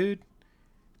on, dude.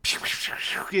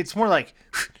 It's more like...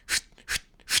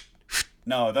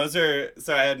 No, those are...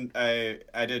 So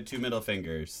I did 2 middle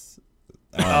fingers.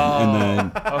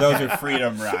 And then those are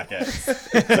freedom rockets.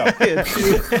 So.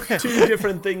 Two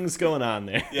different things going on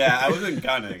there. Yeah, I wasn't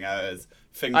gunning. I was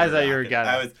finger I thought you were rockets.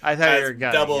 gunning. I thought you were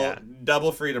gunning.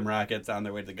 Double freedom rockets on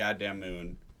their way to the goddamn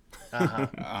moon.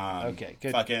 Okay,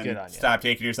 good. Fucking good on you. stop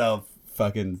taking yourself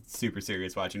fucking super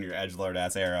serious watching your edgelord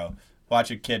ass Arrow.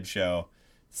 Watch a kid show.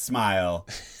 Smile.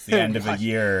 It's the end of a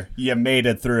year. You made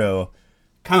it through.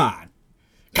 Come on.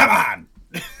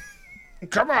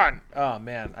 Come on! Oh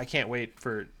man, I can't wait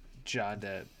for John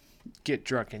to get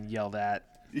drunk and yell that.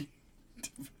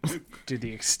 Do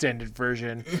the extended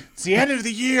version. It's the end of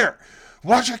the year.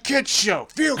 Watch a kids show.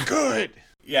 Feel good.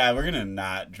 Yeah, we're gonna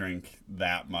not drink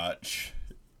that much.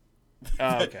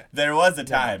 Oh, okay. There was a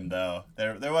time though.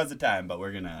 There was a time, but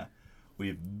we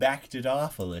we've backed it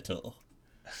off a little.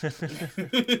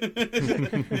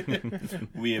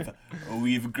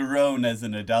 we've grown as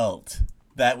an adult.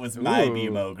 That was my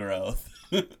BMO growth.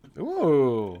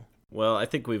 Ooh. Well, I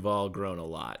think we've all grown a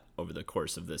lot over the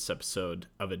course of this episode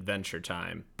of Adventure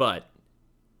Time, but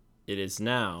it is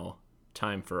now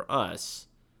time for us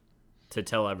to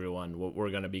tell everyone what we're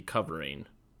going to be covering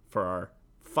for our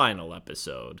final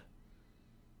episode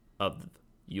of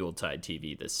Yuletide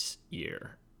TV this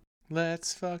year.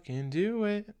 Let's fucking do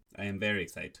it. I am very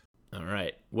excited. All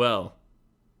right. Well,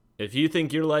 if you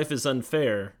think your life is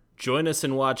unfair, join us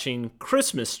in watching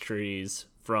Christmas Trees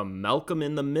from Malcolm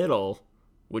in the Middle,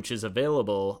 which is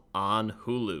available on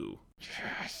Hulu.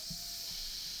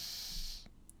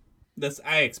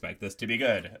 I expect this to be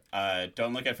good.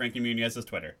 Don't look at Frankie Muniz's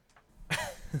Twitter.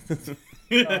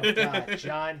 Oh, God.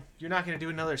 John, you're not going to do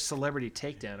another celebrity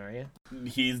takedown, are you?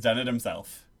 He's done it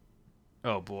himself.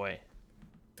 Oh, boy.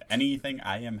 If anything,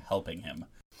 I am helping him.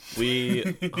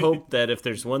 We hope that if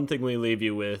there's one thing we leave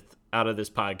you with out of this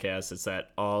podcast, it's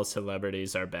that all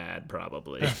celebrities are bad,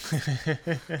 probably.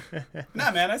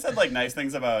 Nah, man, I said like nice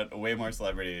things about way more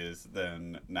celebrities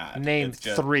than not. Name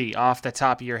 3 off the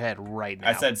top of your head right now.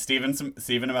 I said Stephen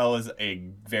Amell is a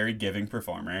very giving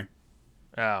performer.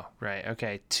 Oh, right.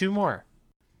 Okay. 2 more.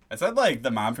 I said like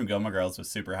the mom from Gilmore Girls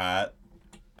was super hot.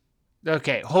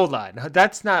 Okay, hold on.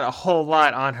 That's not a whole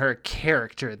lot on her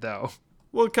character, though.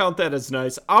 We'll count that as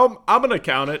nice. I'm gonna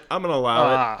count it. I'm gonna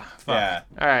allow it. Fuck. Yeah.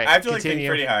 All right. I have to like continue. think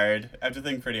pretty hard. I have to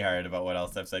think pretty hard about what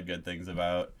else I've said good things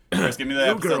about. First, give me the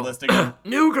episode Girl. listing.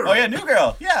 New Girl. Oh yeah, New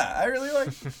Girl. Yeah, I really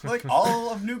like all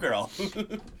of New Girl.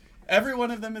 Every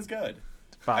one of them is good.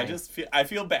 Fine. I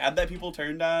feel bad that people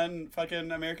turned on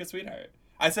fucking America's Sweetheart.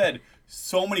 I said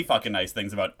so many fucking nice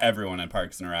things about everyone in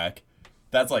Parks and Rec.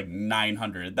 That's like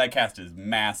 900. That cast is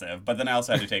massive. But then I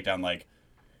also had to take down like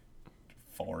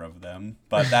 4 of them.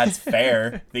 But that's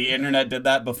fair. The internet did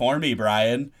that before me,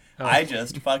 Brian. Oh. I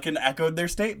just fucking echoed their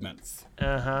statements.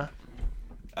 Uh-huh.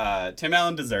 Tim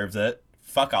Allen deserves it.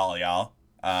 Fuck all y'all.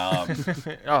 Oh,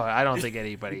 I don't think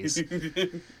anybody's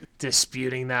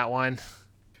disputing that one.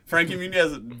 Frankie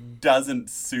Muniz doesn't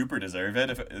super deserve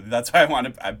it. That's why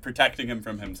I'm protecting him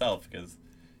from himself because,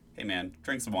 hey man,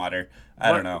 drink some water.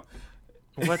 I don't know.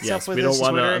 What's Yes, up with we this don't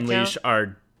want to Twitter unleash account?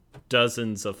 our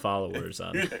dozens of followers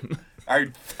on. Our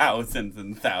thousands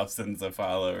and thousands of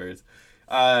followers.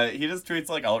 He just tweets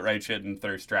like alt-right shit and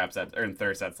thirst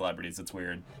at celebrities. It's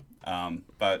weird.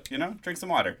 But you know, drink some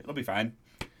water. It'll be fine.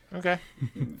 Okay.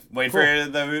 Wait for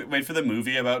the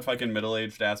movie about fucking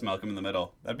middle-aged ass Malcolm in the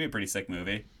Middle. That'd be a pretty sick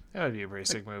movie. That would be a pretty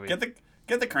sick movie.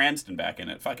 Get the Cranston back in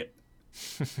it. Fuck it.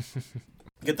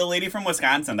 Get the lady from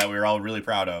Wisconsin that we were all really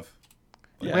proud of.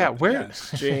 Yeah, where?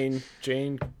 Jane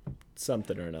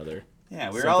something or another. Yeah,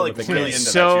 we were Something all like with a really kiss.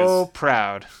 into So that.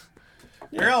 proud.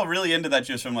 We were all really into that.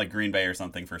 She was from like Green Bay or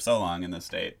something for so long in this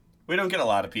state. We don't get a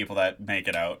lot of people that make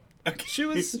it out. She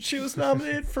was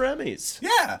nominated for Emmys.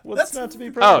 Yeah, What's not to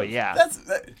be proud Oh, of? yeah.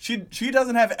 She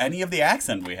doesn't have any of the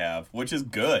accent we have, which is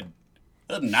good.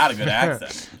 That's not a good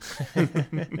accent. Want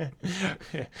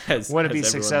to be everyone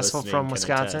successful listening from can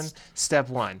Wisconsin? attest. Step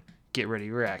 1, get rid of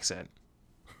your accent.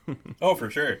 Oh, for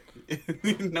sure.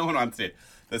 No one wants to.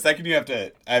 The second you have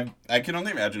to, I can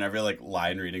only imagine every like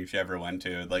line reading she ever went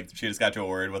to. Like she just got to a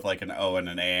word with like an O and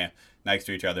an A next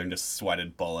to each other and just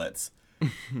sweated bullets.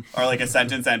 Or like a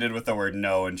sentence ended with the word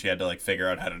no and she had to like figure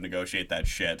out how to negotiate that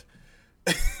shit.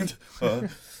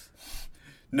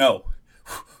 No.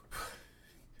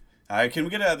 Can we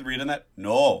get a read on that?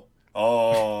 No.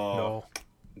 Oh.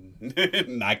 No.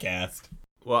 Not cast.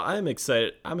 Well, I'm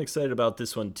excited. I'm excited about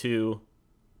this one too.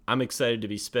 I'm excited to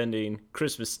be spending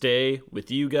Christmas Day with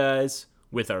you guys,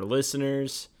 with our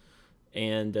listeners,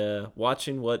 and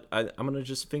watching what I'm going to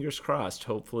just fingers crossed.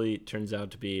 Hopefully it turns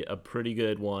out to be a pretty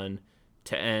good one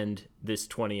to end this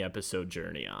 20 episode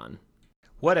journey on.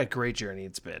 What a great journey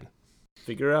it's been.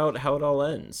 Figure out how it all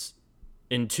ends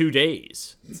in 2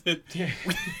 days.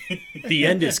 The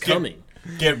end is coming.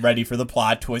 Get ready for the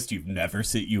plot twist you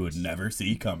would never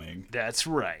see coming. That's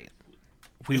right.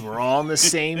 We were all in the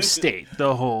same state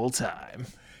the whole time.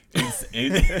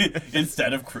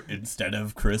 Instead of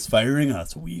Chris firing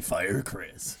us, we fire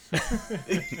Chris.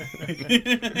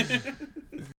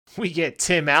 We get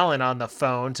Tim Allen on the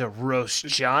phone to roast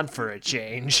John for a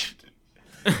change.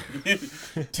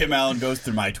 Tim Allen goes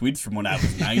through my tweets from when I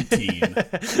was 19.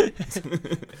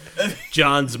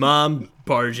 John's mom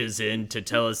barges in to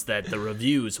tell us that the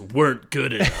reviews weren't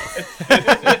good enough.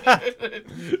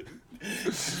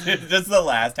 Just the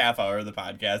last half hour of the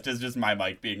podcast is just my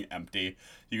mic being empty.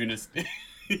 You can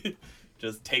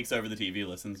just takes over the TV,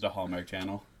 listens to Hallmark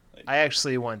Channel. I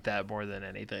actually want that more than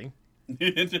anything.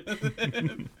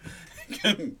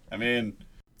 I mean,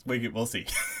 we'll see.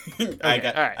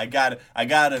 Okay, I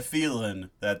got a feeling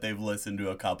that they've listened to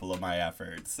a couple of my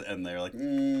efforts, and they're like,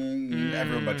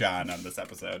 everyone but John on this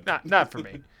episode. Not for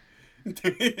me.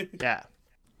 Yeah.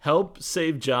 Help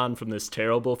save John from this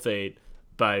terrible fate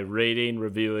by rating,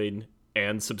 reviewing,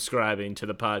 and subscribing to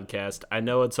the podcast. I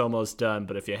know it's almost done,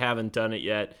 but if you haven't done it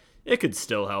yet, it could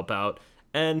still help out.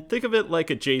 And think of it like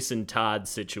a Jason Todd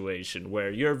situation where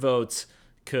your votes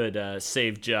could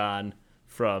save John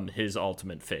from his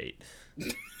ultimate fate.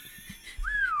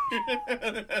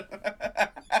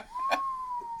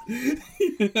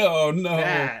 Oh, no.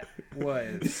 That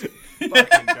was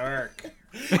fucking dark.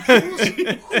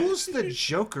 Who's the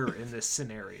Joker in this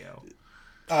scenario?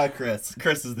 Chris.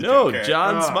 Chris is the Joker. No,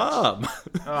 John's mom.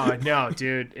 Oh no,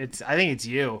 dude! I think it's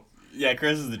you. Yeah,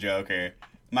 Chris is the Joker.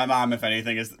 My mom, if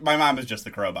anything, is just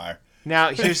the crowbar.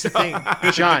 Now here's the thing,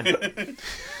 John.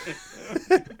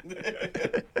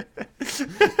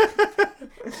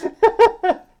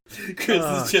 Chris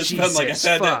has just been like,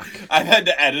 I've had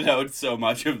to edit out so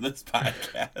much of this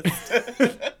podcast.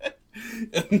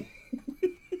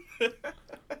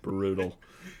 Brutal.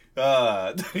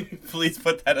 Please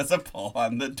put that as a poll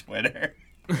on the Twitter.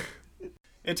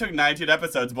 It took 19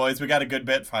 episodes, boys. We got a good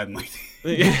bit finally.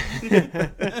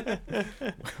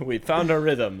 We found our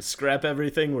rhythm. Scrap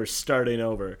everything. We're starting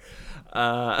over.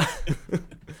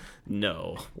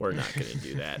 No, we're not going to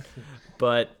do that.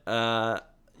 But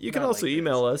you can also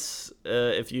email us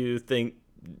if you think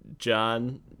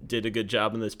John did a good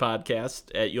job in this podcast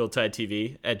at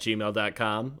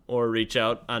yuletidetv@gmail.com, or reach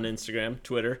out on Instagram,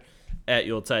 Twitter,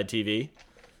 @yuletidetv.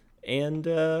 And,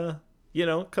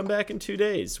 come back in 2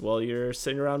 days while you're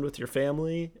sitting around with your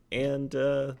family and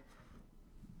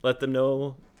let them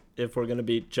know if we're going to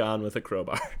beat John with a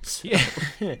crowbar. So.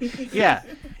 Yeah.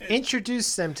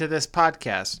 Introduce them to this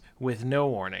podcast with no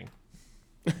warning.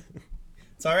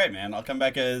 It's all right, man. I'll come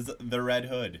back as the Red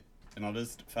Hood, and I'll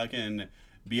just fucking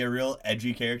be a real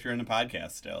edgy character in the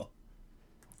podcast still.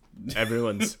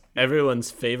 Everyone's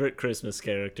favorite Christmas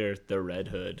character, the Red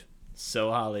Hood.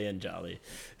 So holly and jolly.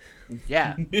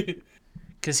 Yeah.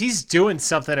 Because he's doing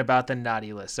something about the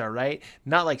naughty list, all right?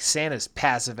 Not like Santa's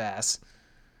passive ass.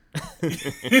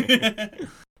 We're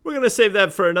going to save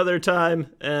that for another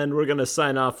time, and we're going to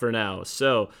sign off for now.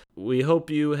 So we hope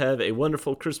you have a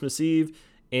wonderful Christmas Eve,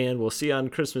 and we'll see you on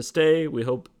Christmas Day. We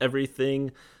hope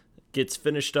everything gets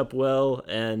finished up well,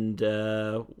 and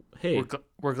hey.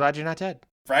 We're glad you're not dead.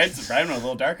 Brian went a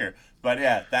little darker, but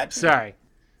yeah, that. Sorry.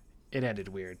 It ended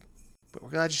weird. But we're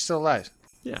glad you're still alive.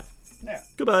 Yeah. Yeah.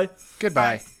 Goodbye.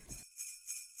 Goodbye.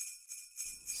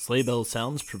 Sleigh Bell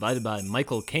Sounds provided by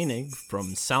Michael Koenig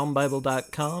from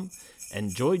soundbible.com,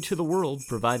 and Joy to the World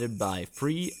provided by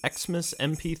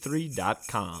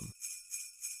freexmasmp3.com.